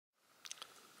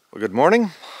Well, good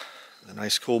morning. A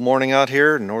nice cool morning out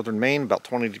here in northern Maine, about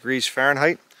 20 degrees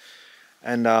Fahrenheit.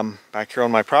 And back here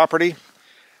on my property.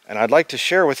 And I'd like to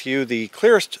share with you the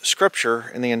clearest scripture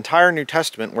in the entire New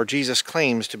Testament where Jesus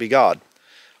claims to be God.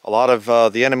 A lot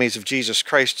of the enemies of Jesus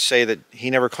Christ say that he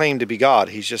never claimed to be God.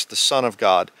 He's just the Son of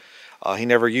God. He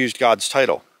never used God's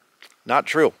title. Not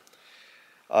true.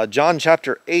 John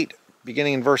chapter 8,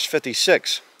 beginning in verse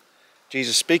 56.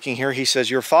 Jesus speaking here, he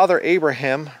says, "Your father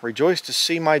Abraham rejoiced to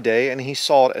see my day, and he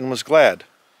saw it and was glad."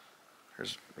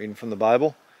 Here's reading from the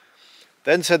Bible.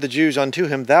 "Then said the Jews unto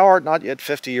him, Thou art not yet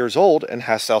 50 years old, and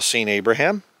hast thou seen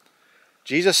Abraham?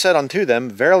 Jesus said unto them,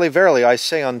 Verily, verily, I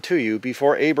say unto you,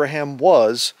 before Abraham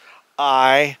was,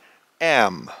 I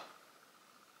am.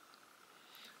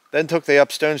 Then took they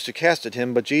up stones to cast at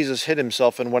him, but Jesus hid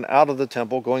himself and went out of the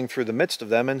temple, going through the midst of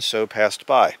them, and so passed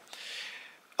by."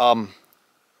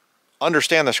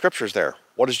 Understand the scriptures there.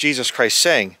 What is Jesus Christ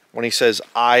saying when he says,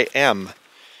 I am?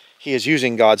 He is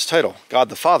using God's title, God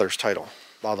the Father's title,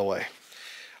 by the way.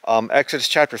 Exodus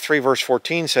chapter 3, verse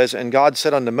 14 says, "And God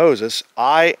said unto Moses,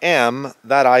 I am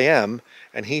that I am.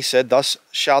 And he said, Thus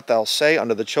shalt thou say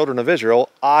unto the children of Israel,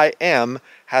 I am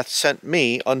hath sent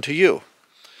me unto you."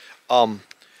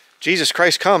 Jesus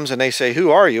Christ comes and they say, "Who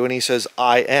are you?" And he says,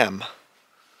 I am.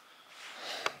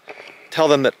 Tell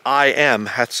them that I am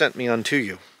hath sent me unto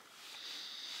you.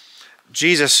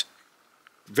 Jesus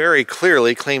very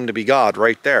clearly claimed to be God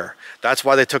right there. That's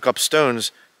why they took up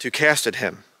stones to cast at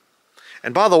him.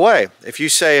 And by the way, if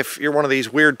you're one of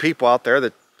these weird people out there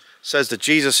that says that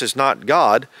Jesus is not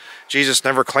God, Jesus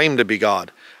never claimed to be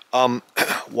God,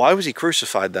 why was he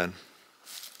crucified then?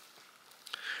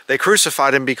 They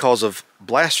crucified him because of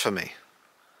blasphemy.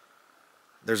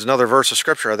 There's another verse of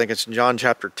scripture, I think it's in John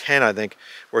chapter 10, I think,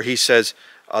 where he says,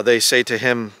 they say to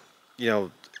him,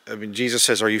 Jesus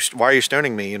says, why are you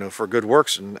stoning me, for good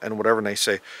works and whatever? And they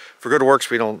say, for good works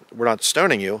we're not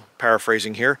stoning you,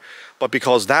 paraphrasing here, but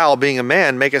because thou, being a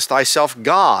man, makest thyself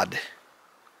God.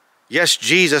 Yes,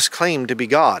 Jesus claimed to be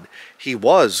God. He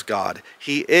was God.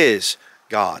 He is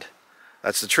God.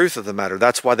 That's the truth of the matter.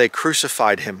 That's why they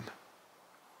crucified him.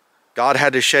 God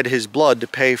had to shed his blood to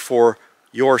pay for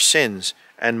your sins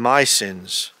and my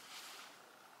sins.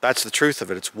 That's the truth of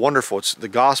it. It's wonderful. It's the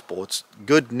gospel. It's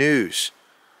good news.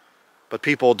 But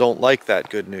people don't like that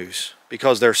good news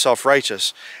because they're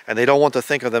self-righteous and they don't want to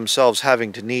think of themselves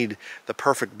having to need the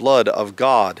perfect blood of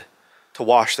God to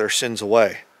wash their sins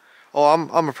away. Oh,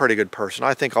 I'm a pretty good person.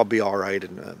 I think I'll be all right.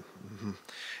 And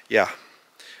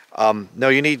no,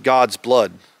 you need God's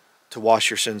blood to wash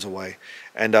your sins away.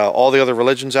 And all the other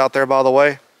religions out there, by the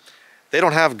way, they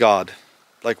don't have God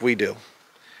like we do.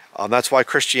 That's why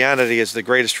Christianity is the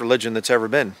greatest religion that's ever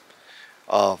been.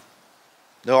 No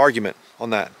argument on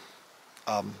that.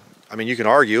 You can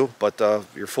argue, but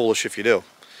you're foolish if you do.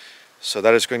 So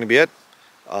that is going to be it.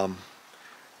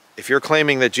 If you're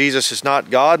claiming that Jesus is not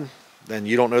God, then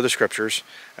you don't know the scriptures,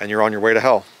 and you're on your way to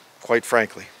hell, quite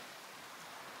frankly.